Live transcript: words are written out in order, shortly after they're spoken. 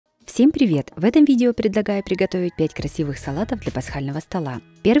Всем привет! В этом видео предлагаю приготовить 5 красивых салатов для пасхального стола.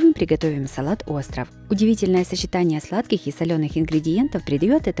 Первым приготовим салат «Остров». Удивительное сочетание сладких и соленых ингредиентов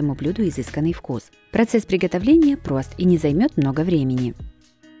придает этому блюду изысканный вкус. Процесс приготовления прост и не займет много времени.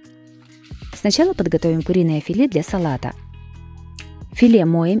 Сначала подготовим куриное филе для салата. Филе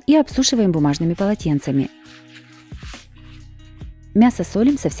моем и обсушиваем бумажными полотенцами. Мясо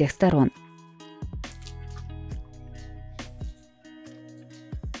солим со всех сторон.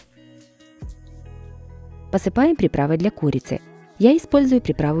 Посыпаем приправой для курицы. Я использую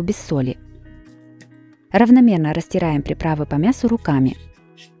приправу без соли. Равномерно растираем приправы по мясу руками.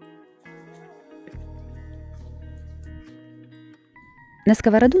 На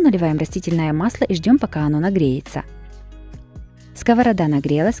сковороду наливаем растительное масло и ждем, пока оно нагреется. Сковорода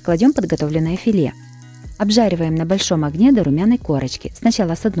нагрелась, кладем подготовленное филе. Обжариваем на большом огне до румяной корочки,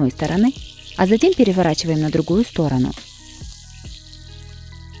 сначала с одной стороны, а затем переворачиваем на другую сторону.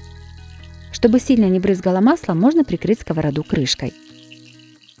 Чтобы сильно не брызгало масло, можно прикрыть сковороду крышкой.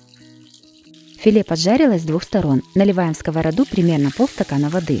 Филе поджарилось с двух сторон. Наливаем в сковороду примерно полстакана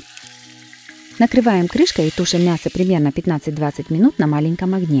воды. Накрываем крышкой и тушим мясо примерно 15-20 минут на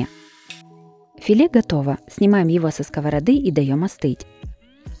маленьком огне. Филе готово. Снимаем его со сковороды и даем остыть.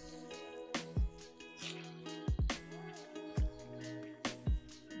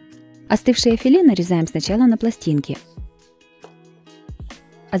 Остывшее филе нарезаем сначала на пластинки,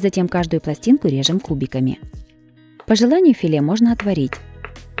 а затем каждую пластинку режем кубиками. По желанию филе можно отварить.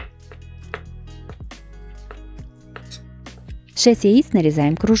 6 яиц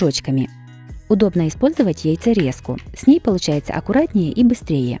нарезаем кружочками. Удобно использовать яйцерезку, с ней получается аккуратнее и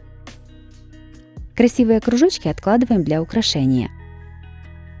быстрее. Красивые кружочки откладываем для украшения.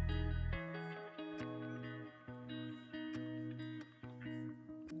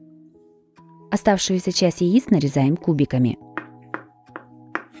 Оставшуюся часть яиц нарезаем кубиками.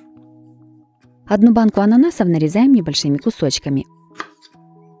 Одну банку ананасов нарезаем небольшими кусочками.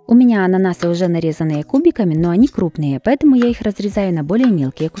 У меня ананасы уже нарезанные кубиками, но они крупные, поэтому я их разрезаю на более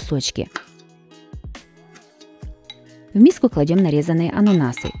мелкие кусочки. В миску кладем нарезанные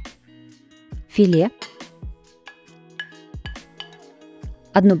ананасы, филе,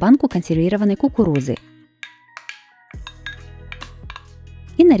 одну банку консервированной кукурузы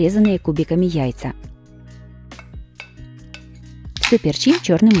и нарезанные кубиками яйца. Все перчим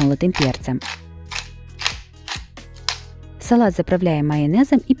черным молотым перцем. Салат заправляем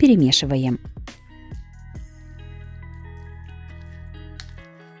майонезом и перемешиваем.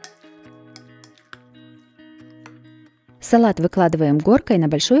 Салат выкладываем горкой на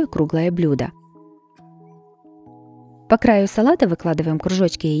большое круглое блюдо. По краю салата выкладываем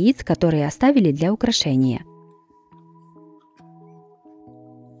кружочки яиц, которые оставили для украшения.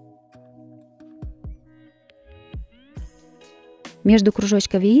 Между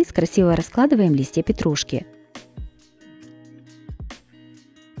кружочков яиц красиво раскладываем листья петрушки.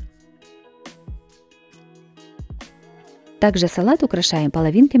 Также салат украшаем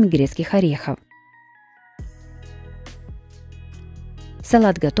половинками грецких орехов.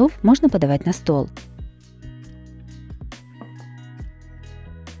 Салат готов, можно подавать на стол.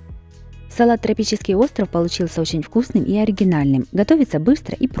 Салат «Тропический остров» получился очень вкусным и оригинальным. Готовится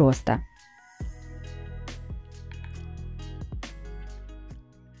быстро и просто.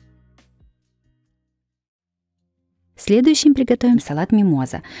 Следующим приготовим салат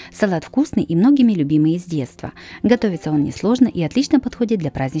мимоза. Салат вкусный и многими любимый с детства. Готовится он несложно и отлично подходит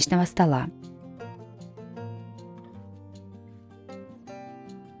для праздничного стола.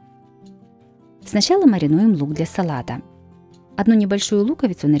 Сначала маринуем лук для салата. Одну небольшую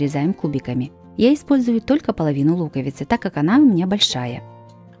луковицу нарезаем кубиками. Я использую только половину луковицы, так как она у меня большая.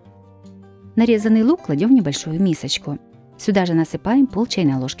 Нарезанный лук кладем в небольшую мисочку. Сюда же насыпаем пол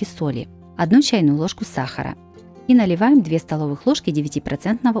чайной ложки соли, 1 чайную ложку сахара. И наливаем 2 столовых ложки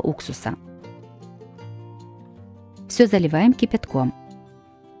 9% уксуса. Все заливаем кипятком.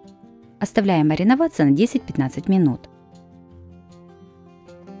 Оставляем мариноваться на 10-15 минут.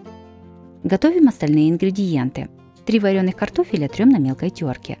 Готовим остальные ингредиенты. 3 вареных картофеля трем на мелкой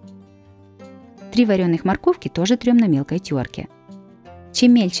терке. 3 вареных морковки тоже трем на мелкой терке.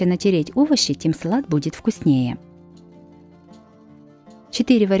 Чем мельче натереть овощи, тем салат будет вкуснее.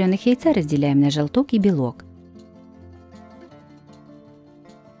 4 вареных яйца разделяем на желток и белок.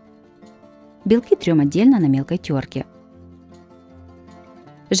 Белки трем отдельно на мелкой терке.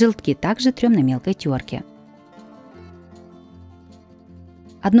 Желтки также трем на мелкой терке.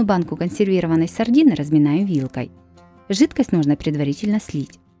 1 банку консервированной сардины разминаем вилкой. Жидкость нужно предварительно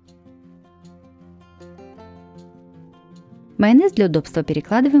слить. Майонез для удобства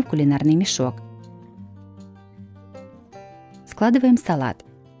перекладываем в кулинарный мешок. Складываем салат.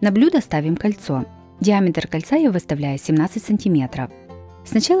 На блюдо ставим кольцо. Диаметр кольца я выставляю 17 см.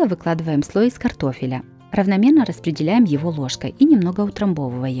 Сначала выкладываем слой из картофеля. Равномерно распределяем его ложкой и немного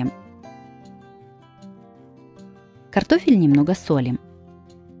утрамбовываем. Картофель немного солим.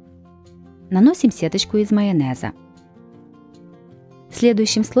 Наносим сеточку из майонеза.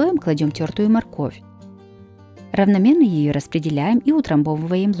 Следующим слоем кладем тертую морковь. Равномерно ее распределяем и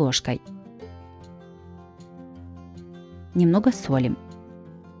утрамбовываем ложкой. Немного солим.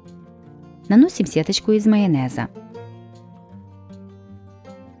 Наносим сеточку из майонеза.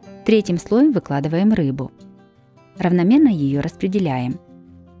 Третьим слоем выкладываем рыбу. Равномерно ее распределяем.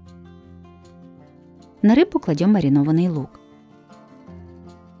 На рыбу кладем маринованный лук.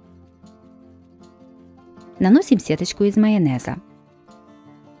 Наносим сеточку из майонеза.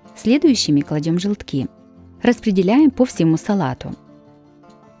 Следующими кладем желтки. Распределяем по всему салату.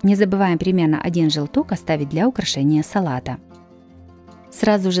 Не забываем примерно 1 желток оставить для украшения салата.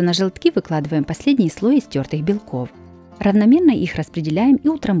 Сразу же на желтки выкладываем последний слой из тертых белков. Равномерно их распределяем и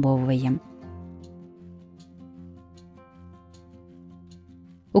утрамбовываем.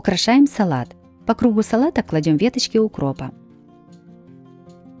 Украшаем салат. По кругу салата кладем веточки укропа.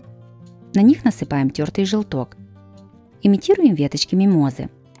 На них насыпаем тертый желток. Имитируем веточки мимозы.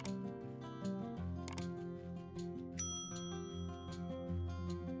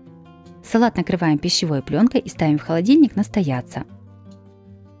 Салат накрываем пищевой пленкой и ставим в холодильник настояться.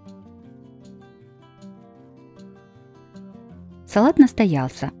 Салат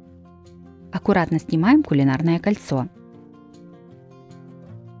настоялся. Аккуратно снимаем кулинарное кольцо.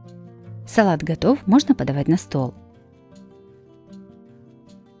 Салат готов, можно подавать на стол.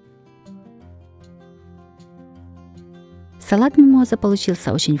 Салат мимоза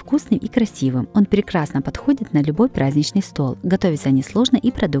получился очень вкусным и красивым. Он прекрасно подходит на любой праздничный стол. Готовится несложно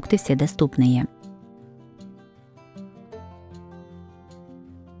и продукты все доступные.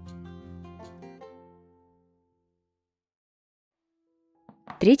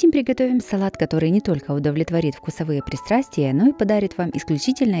 Третьим приготовим салат, который не только удовлетворит вкусовые пристрастия, но и подарит вам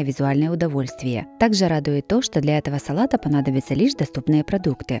исключительное визуальное удовольствие. Также радует то, что для этого салата понадобятся лишь доступные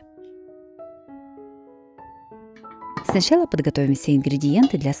продукты. Сначала подготовим все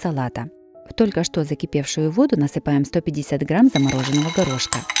ингредиенты для салата. В только что закипевшую воду насыпаем 150 грамм замороженного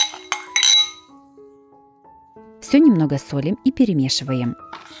горошка. Все немного солим и перемешиваем.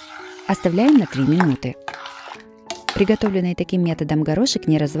 Оставляем на 3 минуты. Приготовленный таким методом горошек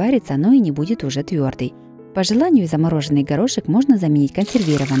не разварится, но и не будет уже твердый. По желанию замороженный горошек можно заменить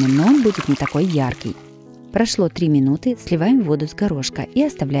консервированным, но он будет не такой яркий. Прошло 3 минуты, сливаем воду с горошка и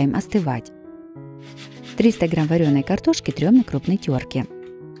оставляем остывать. 300 грамм вареной картошки трем на крупной терке.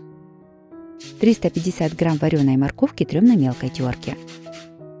 350 грамм вареной морковки трем на мелкой терке.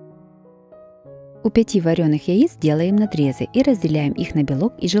 У 5 вареных яиц делаем надрезы и разделяем их на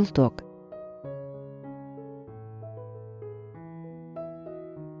белок и желток.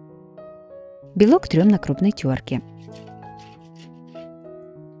 Белок трем на крупной терке.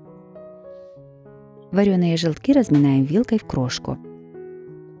 Вареные желтки разминаем вилкой в крошку.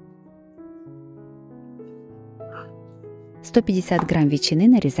 150 грамм ветчины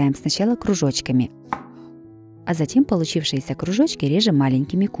нарезаем сначала кружочками, а затем получившиеся кружочки режем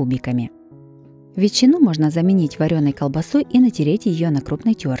маленькими кубиками. Ветчину можно заменить вареной колбасой и натереть ее на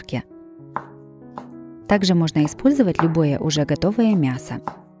крупной терке. Также можно использовать любое уже готовое мясо.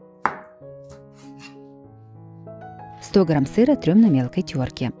 100 грамм сыра трем на мелкой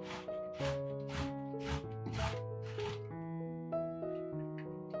терке.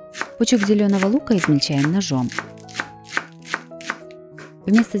 Пучок зеленого лука измельчаем ножом.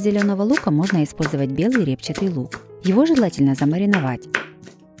 Вместо зеленого лука можно использовать белый репчатый лук. Его желательно замариновать.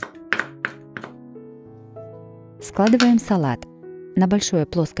 Складываем салат. На большое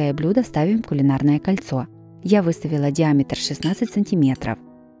плоское блюдо ставим кулинарное кольцо. Я выставила диаметр 16 см.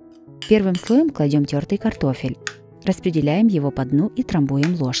 Первым слоем кладем тертый картофель. Распределяем его по дну и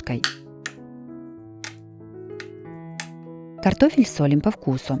трамбуем ложкой. Картофель солим по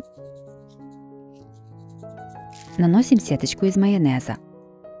вкусу. Наносим сеточку из майонеза.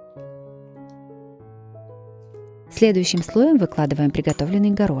 Следующим слоем выкладываем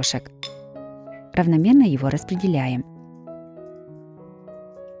приготовленный горошек. Равномерно его распределяем.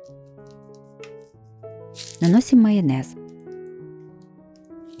 Наносим майонез.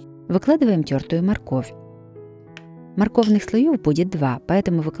 Выкладываем тертую морковь. Морковных слоев будет 2,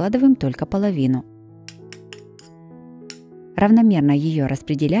 поэтому выкладываем только половину. Равномерно ее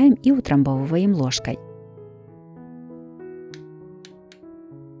распределяем и утрамбовываем ложкой.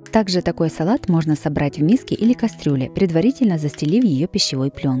 Также такой салат можно собрать в миске или кастрюле, предварительно застелив ее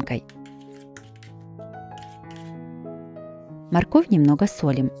пищевой пленкой. Морковь немного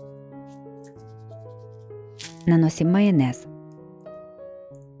солим. Наносим майонез.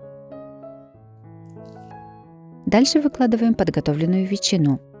 Дальше выкладываем подготовленную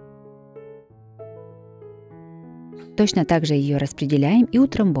ветчину. Точно так же ее распределяем и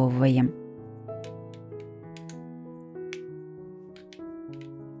утрамбовываем.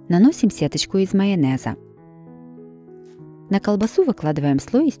 Наносим сеточку из майонеза. На колбасу выкладываем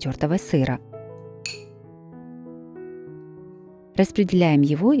слой из тертого сыра. Распределяем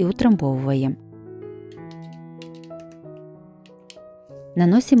его и утрамбовываем.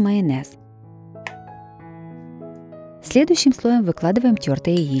 Наносим майонез. Следующим слоем выкладываем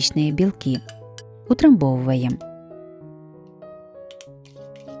тертые яичные белки. Утрамбовываем.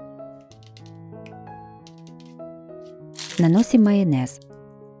 Наносим майонез.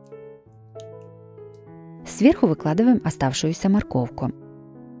 Сверху выкладываем оставшуюся морковку.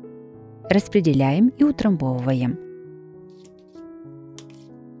 Распределяем и утрамбовываем.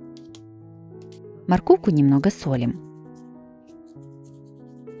 Морковку немного солим.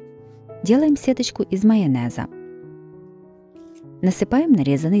 Делаем сеточку из майонеза. Насыпаем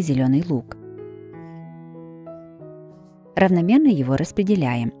нарезанный зеленый лук. Равномерно его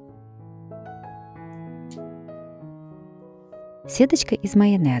распределяем. Сеточка из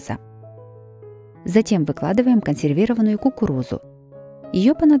майонеза. Затем выкладываем консервированную кукурузу.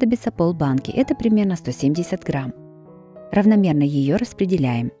 Ее понадобится полбанки, это примерно 170 грамм. Равномерно ее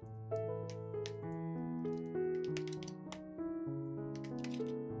распределяем.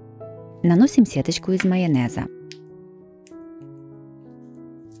 Наносим сеточку из майонеза.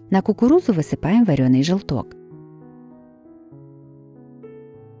 На кукурузу высыпаем вареный желток.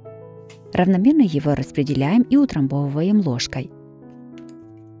 Равномерно его распределяем и утрамбовываем ложкой.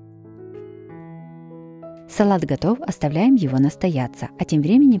 Салат готов, оставляем его настояться, а тем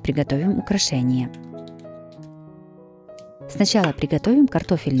временем приготовим украшения. Сначала приготовим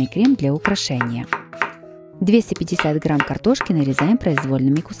картофельный крем для украшения. 250 грамм картошки нарезаем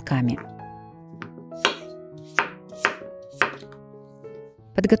произвольными кусками.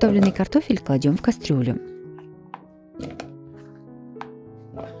 Подготовленный картофель кладем в кастрюлю.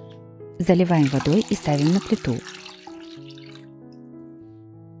 Заливаем водой и ставим на плиту.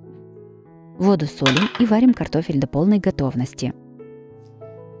 Воду солим и варим картофель до полной готовности.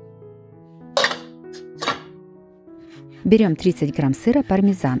 Берем 30 грамм сыра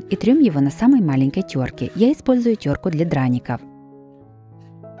пармезан и трем его на самой маленькой терке. Я использую терку для драников.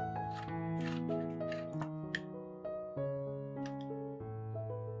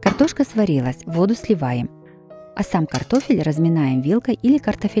 Картошка сварилась, воду сливаем, а сам картофель разминаем вилкой или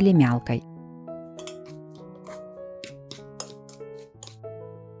картофелемялкой.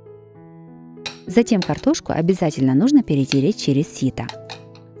 Затем картошку обязательно нужно перетереть через сито.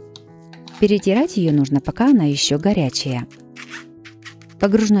 Перетирать ее нужно, пока она еще горячая.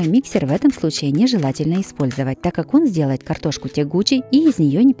 Погружной миксер в этом случае нежелательно использовать, так как он сделает картошку тягучей и из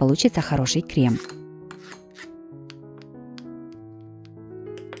нее не получится хороший крем.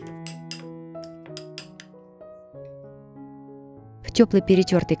 В теплый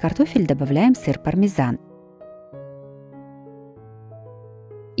перетертый картофель добавляем сыр пармезан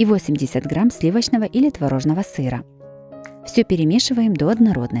и 80 грамм сливочного или творожного сыра. Все перемешиваем до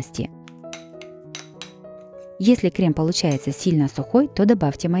однородности. Если крем получается сильно сухой, то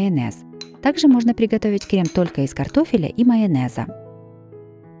добавьте майонез. Также можно приготовить крем только из картофеля и майонеза.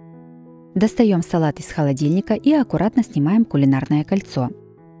 Достаем салат из холодильника и аккуратно снимаем кулинарное кольцо.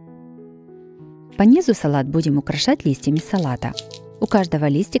 По низу салат будем украшать листьями салата. У каждого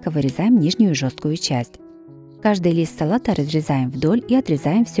листика вырезаем нижнюю жесткую часть. Каждый лист салата разрезаем вдоль и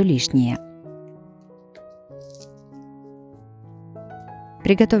отрезаем все лишнее.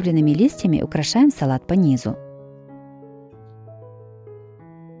 Приготовленными листьями украшаем салат по низу.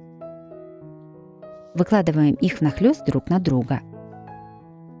 Выкладываем их внахлёст друг на друга.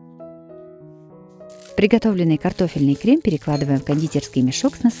 Приготовленный картофельный крем перекладываем в кондитерский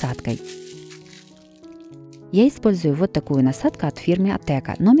мешок с насадкой. Я использую вот такую насадку от фирмы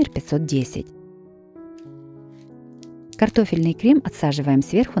 «Отека» номер 510. Картофельный крем отсаживаем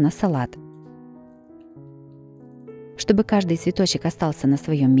сверху на салат. Чтобы каждый цветочек остался на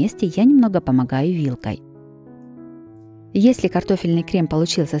своем месте, я немного помогаю вилкой. Если картофельный крем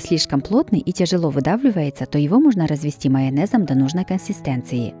получился слишком плотный и тяжело выдавливается, то его можно развести майонезом до нужной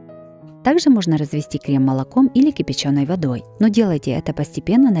консистенции. Также можно развести крем молоком или кипяченой водой, но делайте это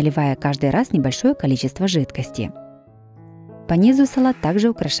постепенно, наливая каждый раз небольшое количество жидкости. По низу салат также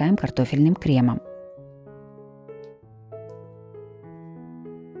украшаем картофельным кремом.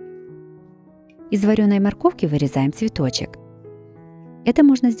 Из вареной морковки вырезаем цветочек. Это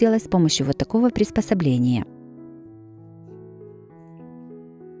можно сделать с помощью вот такого приспособления.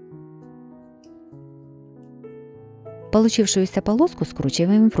 Получившуюся полоску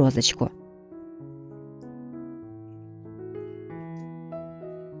скручиваем в розочку.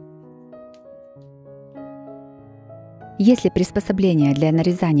 Если приспособления для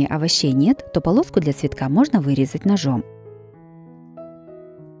нарезания овощей нет, то полоску для цветка можно вырезать ножом.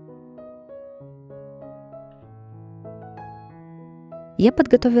 Я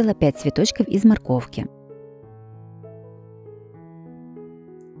подготовила 5 цветочков из морковки.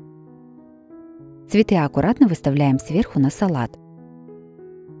 Цветы аккуратно выставляем сверху на салат.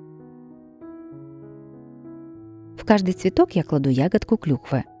 В каждый цветок я кладу ягодку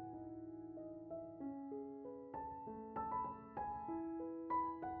клюквы.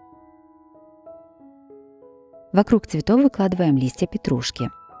 Вокруг цветов выкладываем листья петрушки.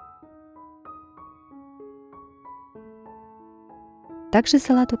 Также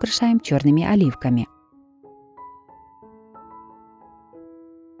салат украшаем черными оливками.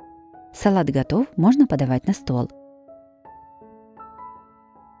 Салат готов, можно подавать на стол.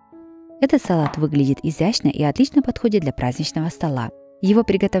 Этот салат выглядит изящно и отлично подходит для праздничного стола. Его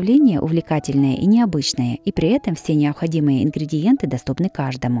приготовление увлекательное и необычное, и при этом все необходимые ингредиенты доступны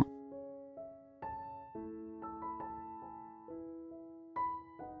каждому.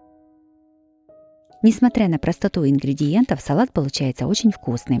 Несмотря на простоту ингредиентов, салат получается очень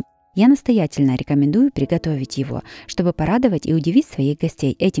вкусным. Я настоятельно рекомендую приготовить его, чтобы порадовать и удивить своих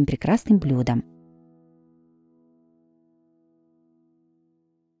гостей этим прекрасным блюдом.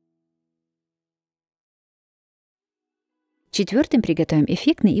 Четвертым приготовим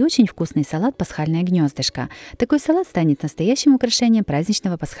эффектный и очень вкусный салат «Пасхальное гнездышко». Такой салат станет настоящим украшением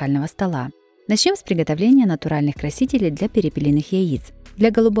праздничного пасхального стола. Начнем с приготовления натуральных красителей для перепелиных яиц. Для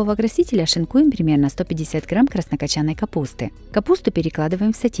голубого красителя шинкуем примерно 150 грамм краснокочанной капусты. Капусту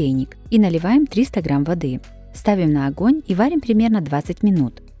перекладываем в сотейник и наливаем 300 грамм воды. Ставим на огонь и варим примерно 20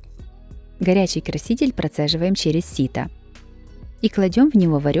 минут. Горячий краситель процеживаем через сито и кладем в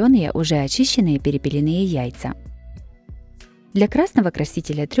него вареные, уже очищенные перепелиные яйца. Для красного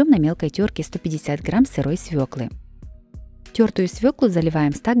красителя трем на мелкой терке 150 грамм сырой свеклы. Тертую свеклу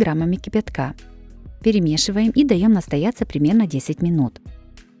заливаем 100 граммами кипятка. Перемешиваем и даем настояться примерно 10 минут.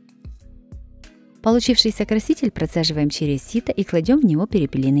 Получившийся краситель процеживаем через сито и кладем в него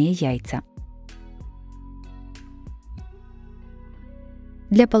перепелиные яйца.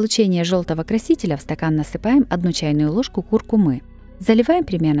 Для получения желтого красителя в стакан насыпаем 1 чайную ложку куркумы. Заливаем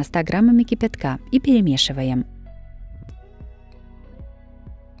примерно 100 граммами кипятка и перемешиваем.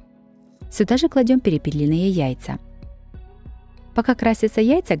 Сюда же кладем перепелиные яйца. Пока красятся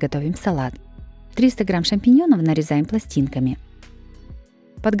яйца, готовим салат. 300 грамм шампиньонов нарезаем пластинками.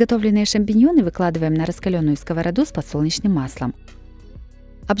 Подготовленные шампиньоны выкладываем на раскаленную сковороду с подсолнечным маслом.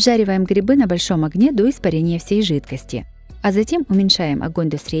 Обжариваем грибы на большом огне до испарения всей жидкости, а затем уменьшаем огонь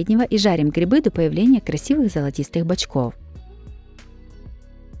до среднего и жарим грибы до появления красивых золотистых бочков.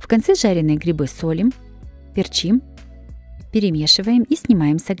 В конце жареные грибы солим, перчим, перемешиваем и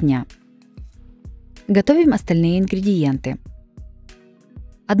снимаем с огня. Готовим остальные ингредиенты.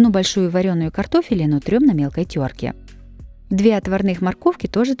 1 большую вареную картофелину трем на мелкой терке. 2 отварных морковки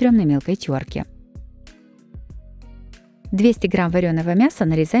тоже трем на мелкой терке. 200 грамм вареного мяса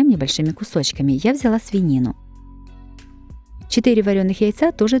нарезаем небольшими кусочками. Я взяла свинину. 4 вареных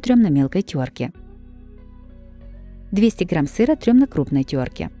яйца тоже трем на мелкой терке. 200 грамм сыра трем на крупной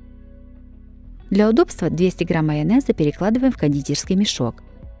терке. Для удобства 200 грамм майонеза перекладываем в кондитерский мешок.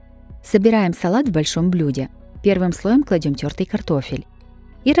 Собираем салат в большом блюде. Первым слоем кладем тертый картофель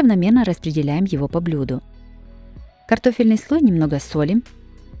и равномерно распределяем его по блюду. Картофельный слой немного солим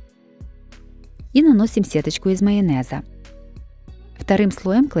и наносим сеточку из майонеза. Вторым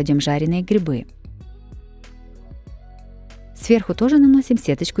слоем кладем жареные грибы. Сверху тоже наносим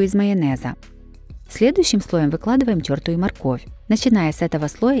сеточку из майонеза. Следующим слоем выкладываем тертую морковь. Начиная с этого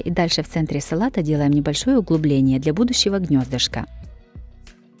слоя и дальше в центре салата делаем небольшое углубление для будущего гнездышка.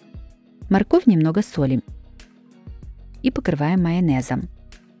 Морковь немного солим и покрываем майонезом.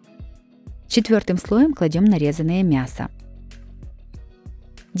 Четвертым слоем кладем нарезанное мясо.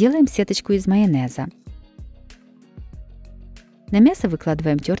 Делаем сеточку из майонеза. На мясо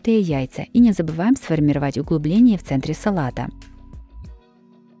выкладываем тертые яйца и не забываем сформировать углубление в центре салата.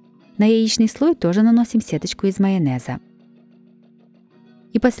 На яичный слой тоже наносим сеточку из майонеза.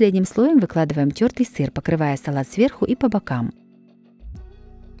 И последним слоем выкладываем тертый сыр, покрывая салат сверху и по бокам.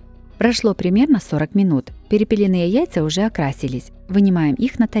 Прошло примерно 40 минут. Перепелиные яйца уже окрасились. Вынимаем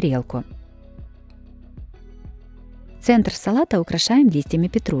их на тарелку. Центр салата украшаем листьями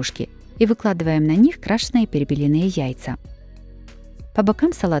петрушки и выкладываем на них крашеные перепелиные яйца. По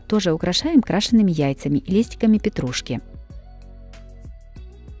бокам салат тоже украшаем крашенными яйцами и листиками петрушки.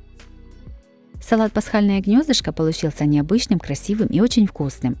 Салат «Пасхальное гнездышко» получился необычным, красивым и очень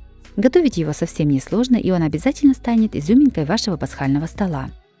вкусным. Готовить его совсем несложно, и он обязательно станет изюминкой вашего пасхального стола.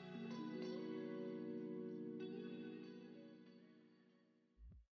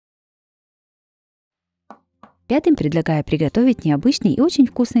 Пятым предлагаю приготовить необычный и очень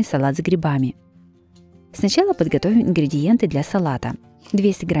вкусный салат с грибами. Сначала подготовим ингредиенты для салата.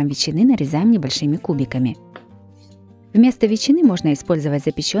 200 грамм ветчины нарезаем небольшими кубиками. Вместо ветчины можно использовать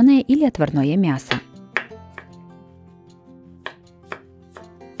запеченное или отварное мясо.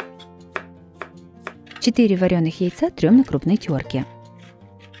 Четыре вареных яйца трем на крупной терке.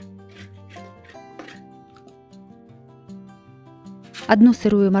 Одну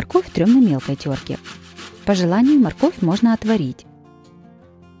сырую морковь трем на мелкой терке. По желанию морковь можно отварить.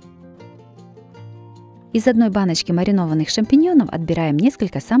 Из одной баночки маринованных шампиньонов отбираем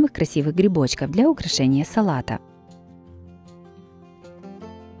несколько самых красивых грибочков для украшения салата.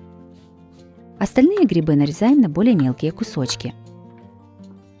 Остальные грибы нарезаем на более мелкие кусочки.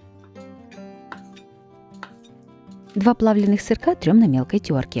 2 плавленых сырка трем на мелкой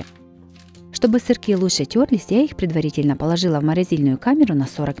терке. Чтобы сырки лучше терлись, я их предварительно положила в морозильную камеру на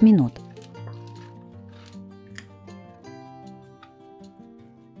 40 минут.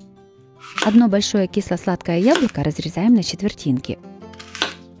 Одно большое кисло-сладкое яблоко разрезаем на четвертинки.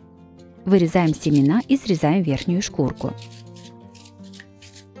 Вырезаем семена и срезаем верхнюю шкурку.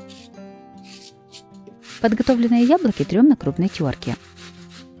 Подготовленные яблоки трем на крупной терке.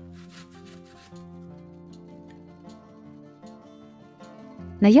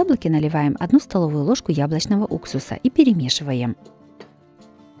 На яблоки наливаем 1 столовую ложку яблочного уксуса и перемешиваем.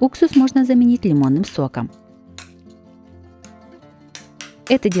 Уксус можно заменить лимонным соком.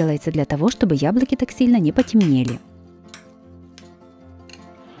 Это делается для того, чтобы яблоки так сильно не потемнели.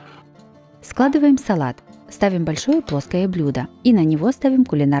 Складываем салат, ставим большое плоское блюдо и на него ставим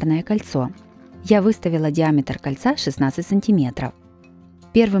кулинарное кольцо. Я выставила диаметр кольца 16 см.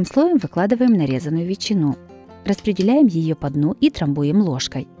 Первым слоем выкладываем нарезанную ветчину. Распределяем ее по дну и трамбуем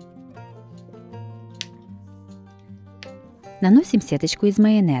ложкой. Наносим сеточку из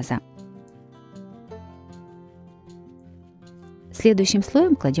майонеза. Следующим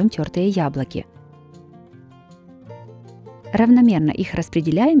слоем кладем тертые яблоки. Равномерно их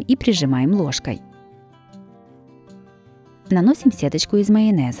распределяем и прижимаем ложкой. Наносим сеточку из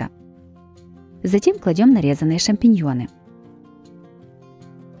майонеза. Затем кладем нарезанные шампиньоны.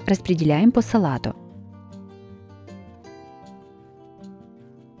 Распределяем по салату.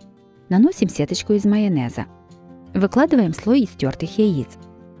 Наносим сеточку из майонеза. Выкладываем слой из тертых яиц.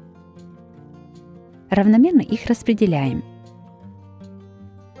 Равномерно их распределяем.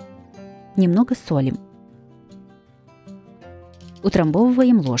 Немного солим.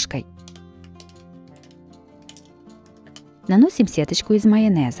 Утрамбовываем ложкой. Наносим сеточку из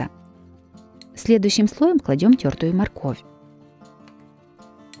майонеза. Следующим слоем кладем тертую морковь.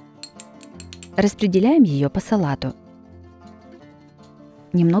 Распределяем ее по салату.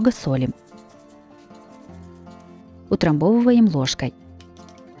 Немного солим. Утрамбовываем ложкой.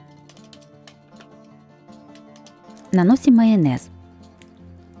 Наносим майонез.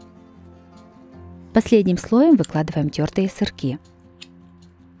 Последним слоем выкладываем тертые сырки.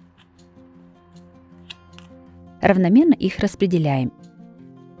 Равномерно их распределяем.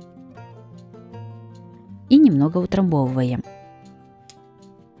 И немного утрамбовываем.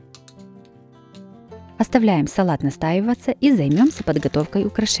 Оставляем салат настаиваться и займемся подготовкой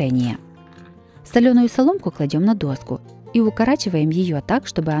украшения. Соленую соломку кладем на доску и укорачиваем ее так,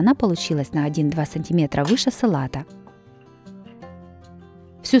 чтобы она получилась на 1-2 см выше салата.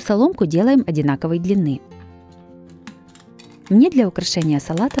 Всю соломку делаем одинаковой длины. Мне для украшения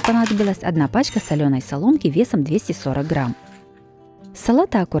салата понадобилась 1 пачка соленой соломки весом 240 грамм. С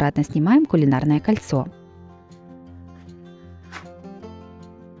салата аккуратно снимаем кулинарное кольцо.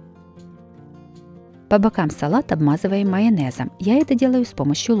 По бокам салат обмазываем майонезом. Я это делаю с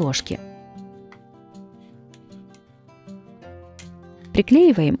помощью ложки.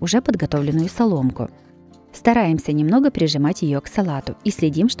 Приклеиваем уже подготовленную соломку. Стараемся немного прижимать ее к салату и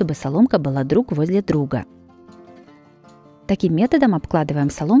следим, чтобы соломка была друг возле друга. Таким методом обкладываем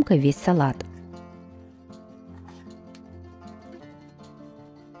соломкой весь салат.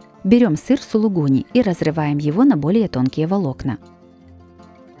 Берем сыр сулугуни и разрываем его на более тонкие волокна.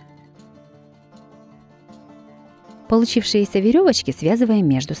 Получившиеся веревочки связываем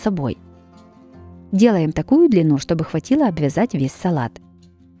между собой. Делаем такую длину, чтобы хватило обвязать весь салат.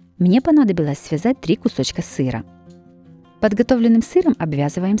 Мне понадобилось связать 3 кусочка сыра. Подготовленным сыром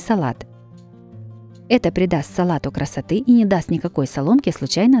обвязываем салат. Это придаст салату красоты и не даст никакой соломке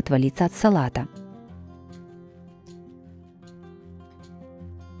случайно отвалиться от салата.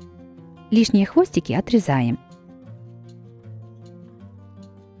 Лишние хвостики отрезаем.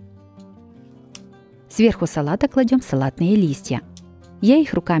 Сверху салата кладем салатные листья. Я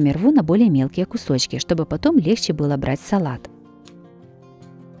их руками рву на более мелкие кусочки, чтобы потом легче было брать салат.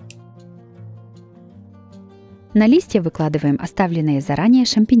 На листья выкладываем оставленные заранее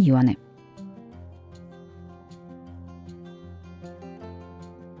шампиньоны.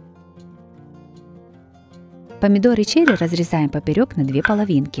 Помидоры черри разрезаем поперек на две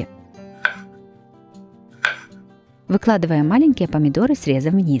половинки. Выкладываем маленькие помидоры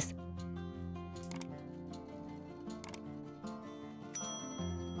срезом вниз.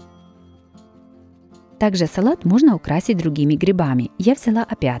 Также салат можно украсить другими грибами. Я взяла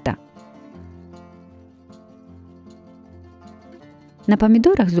опята. На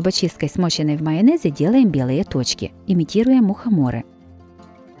помидорах зубочисткой, смоченной в майонезе, делаем белые точки, имитируя мухоморы.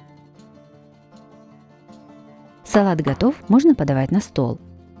 Салат готов, можно подавать на стол.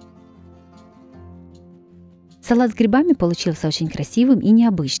 Салат с грибами получился очень красивым и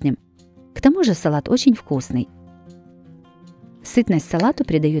необычным. К тому же салат очень вкусный. Сытность салату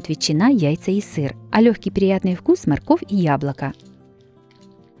придают ветчина, яйца и сыр, а легкий приятный вкус – морковь и яблоко.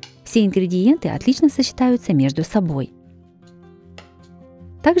 Все ингредиенты отлично сочетаются между собой.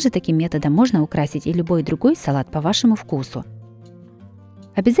 Также таким методом можно украсить и любой другой салат по вашему вкусу.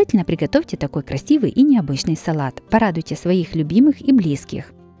 Обязательно приготовьте такой красивый и необычный салат. Порадуйте своих любимых и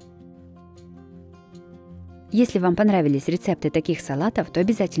близких. Если вам понравились рецепты таких салатов, то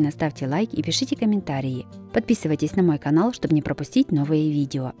обязательно ставьте лайк и пишите комментарии. Подписывайтесь на мой канал, чтобы не пропустить новые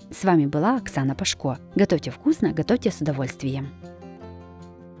видео. С вами была Оксана Пашко. Готовьте вкусно, готовьте с удовольствием.